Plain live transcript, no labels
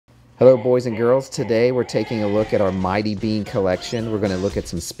Hello boys and girls, today we're taking a look at our Mighty Bean collection. We're going to look at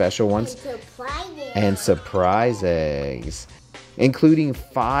some special ones and surprise eggs, including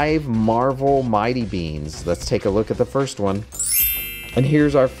 5 Marvel Mighty Beans. Let's take a look at the first one. And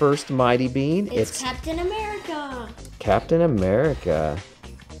here's our first Mighty Bean. It's Captain America. Captain America.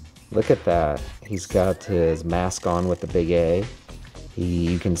 Look at that. He's got his mask on with the big A.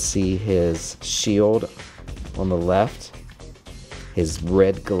 You can see his shield on the left. His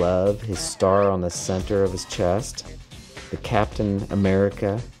red glove, his star on the center of his chest, the Captain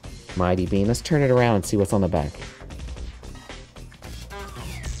America Mighty Bean. Let's turn it around and see what's on the back.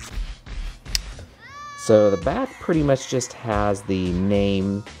 So the back pretty much just has the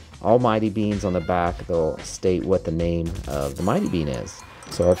name, all Mighty Beans on the back. They'll state what the name of the Mighty Bean is.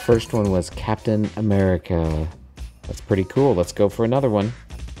 So our first one was Captain America. That's pretty cool. Let's go for another one.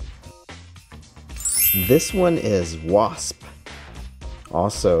 This one is Wasp.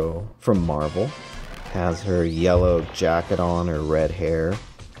 Also from Marvel, has her yellow jacket on, her red hair.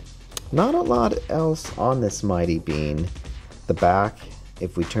 Not a lot else on this Mighty Bean. The back,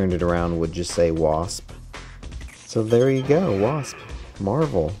 if we turned it around, would just say Wasp. So there you go, Wasp,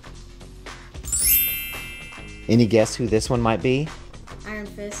 Marvel. Any guess who this one might be? Iron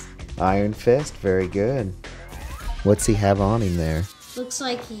Fist. Iron Fist, very good. What's he have on him there? Looks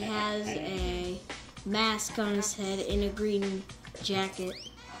like he has a mask on his head and a green jacket.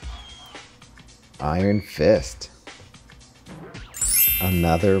 Iron Fist.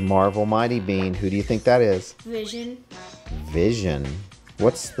 Another Marvel Mighty Bean. Who do you think that is? Vision. Vision.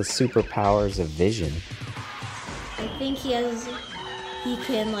 What's the superpowers of Vision? I think he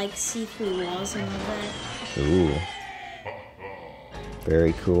can like see through walls and all that. Ooh.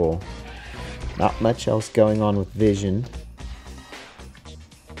 Very cool. Not much else going on with Vision.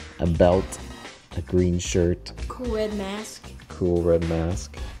 A belt, a green shirt. Cool red mask. Cool red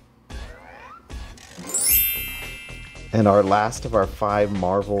mask. And our last of our 5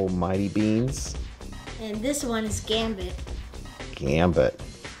 Marvel Mighty Beans. And this one is Gambit. Gambit.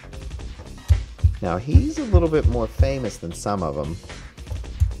 Now he's a little bit more famous than some of them.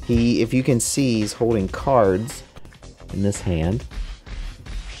 If you can see, he's holding cards in this hand.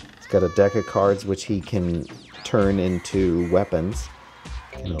 He's got a deck of cards which he can turn into weapons.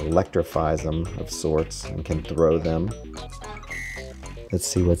 And electrifies them of sorts and can throw them. Let's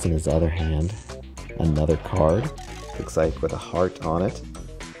see what's in his other hand. Another card. Looks like with a heart on it.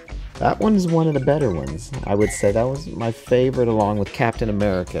 That one's one of the better ones. I would say that was my favorite along with Captain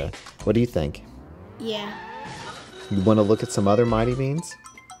America. What do you think? Yeah. You want to look at some other Mighty Beans?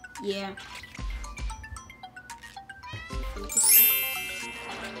 Yeah.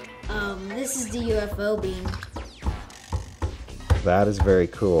 This is the UFO bean. That is very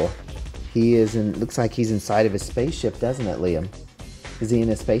cool. He is in, looks like he's inside of his spaceship, doesn't it, Liam? Is he in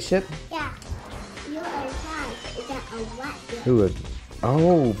a spaceship? Yeah. You're inside. Is that a rocket? Who?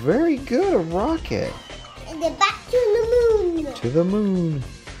 Oh, very good, a rocket. And then back to the moon. To the moon.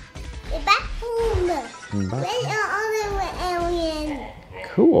 The back home. Back. Where's the other alien?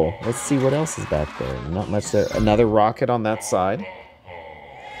 Cool. Let's see what else is back there. Not much there. Another rocket on that side.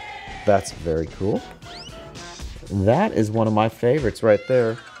 That's very cool. That is one of my favorites right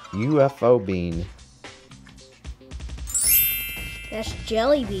there. UFO bean. That's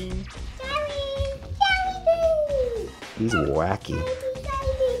Jelly Bean. Jelly bean. He's wacky.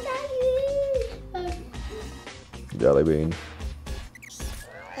 Jelly bean.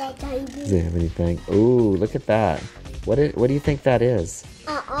 Does he have anything? Ooh, look at that. What do you think that is?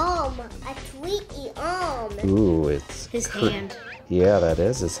 An arm. A tweety arm. Ooh, it's His hand. Yeah, that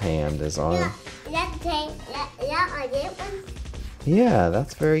is his hand, his arm. Yeah, I did one. Yeah,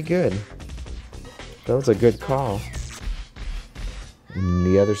 that's very good. That was a good call. And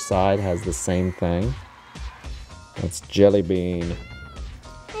the other side has the same thing. That's Jelly Bean.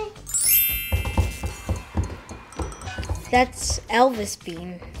 That's Elvis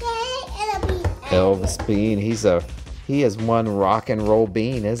Bean. Elvis Bean. He is one rock and roll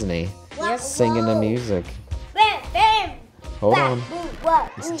bean, isn't he? Yep. Singing the music. Hold on.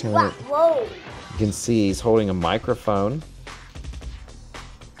 Let's turn it. You can see he's holding a microphone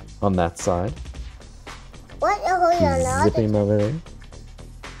on that side. What are you holding? Zip him over there.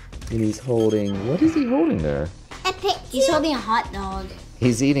 And he's holding, what is he holding there? A picture. He's holding a hot dog.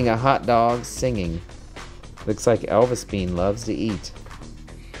 He's eating a hot dog, singing. Looks like Elvis Bean loves to eat.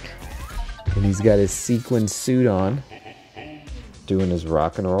 And he's got his sequin suit on, doing his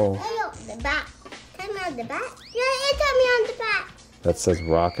rock and roll. The back. Come on the back. Yeah, tell me on the back. That says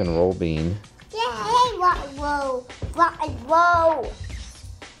rock and roll bean. Yeah, hey, rock and roll. Rock and roll.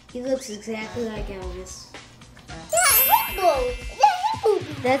 He looks exactly like Elvis. Yeah, hippo. The hippo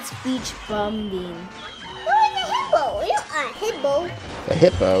bean. That's beach bum bean. Oh, it's a hippo. It's a hippo. A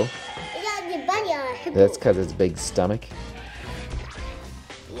hippo? It's got the body of a hippo. That's because it's big stomach.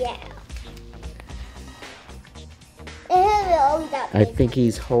 Yeah. I think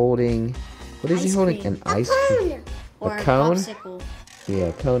he's holding. What is he Ice holding? cream. An ice cream. Or A cone? popsicle. Yeah,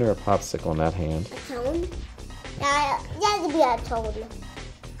 a cone or a popsicle in that hand. A cone? Yeah, that would be a cone.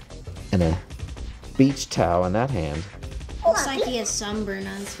 And a beach towel in that hand. Looks like he has sunburn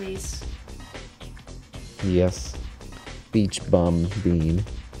on his face. Yes. Beach bum bean.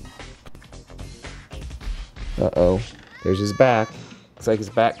 Uh-oh. There's his back. Looks like his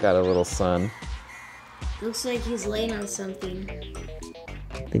back got a little sun. Looks like he's laying on something.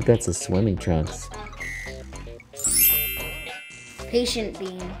 I think that's his swimming trunks. Patient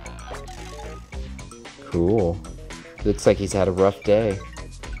bean. Cool. Looks like he's had a rough day.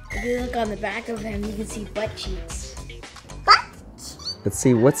 If you look on the back of him, you can see butt cheeks. Let's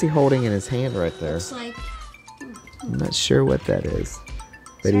see, what's he holding in his hand right there? Looks like I'm not sure what that is.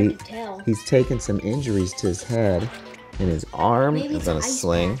 But hard to tell. he's taken some injuries to his head, and his arm Maybe is it's in a an ice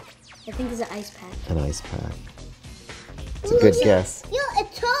sling. pack. I think it's an ice pack. An ice pack. It's a good guess. You're a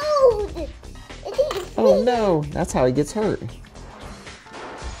toad. Oh no, that's how he gets hurt.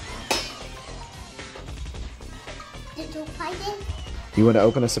 You want to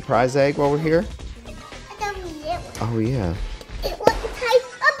open a surprise egg while we're here? Oh yeah. It was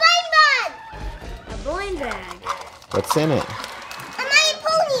a blind bag. What's in it? A My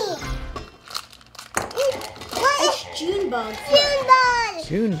Pony. It's Junebug. Junebug.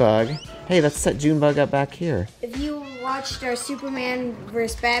 Junebug. Hey, let's set Junebug up back here. If you watched our Superman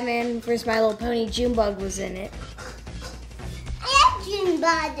vs. Batman vs. My Little Pony, Junebug was in it. I have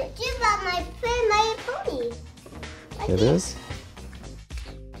Junebug. Junebug, my friend, My Pony. It is?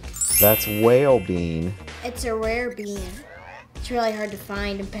 That's whale bean. It's a rare bean. It's really hard to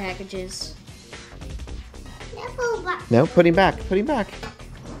find in packages. No, put him back. Put him back.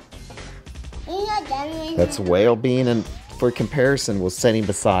 That's whale bean, and for comparison, we'll set him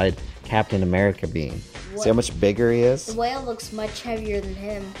beside Captain America bean. See how much bigger he The is? whale looks much heavier than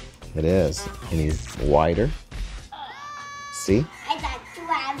him. It is. And he's wider. See? I got to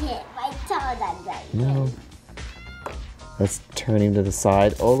grab it. I saw that right. No. Let's turn him to the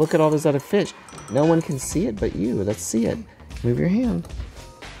side. Oh, look at all those other fish. No one can see it but you. Let's see it. Move your hand.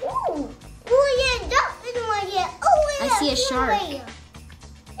 Ooh. Oh, yeah, dolphin right here. Oh, yeah. I see a shark.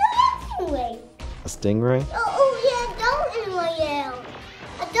 A stingray? Oh, yeah, dolphin right here.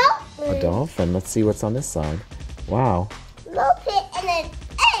 A dolphin. A dolphin. Let's see what's on this side. Wow. Look it, and then,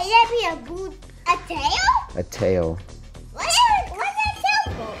 hey, that'd be a tail? A tail. What's that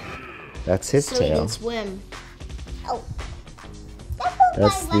tail for? That's his So he tail. can swim. Oh.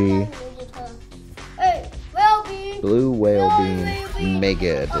 That's the Hey, whale bean. Blue Whale Bean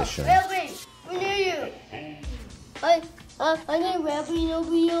Mega Edition. Whale bean, we need you. I need whale bean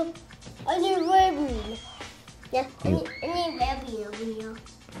over here. I need whale bean. Yeah, I need whale bean over here.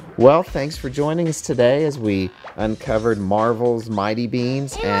 Well, thanks for joining us today as we uncovered Marvel's Mighty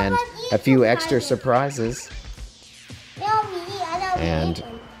Beanz and a few extra surprises. No, me, I don't And need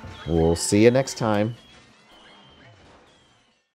one. we'll see you next time.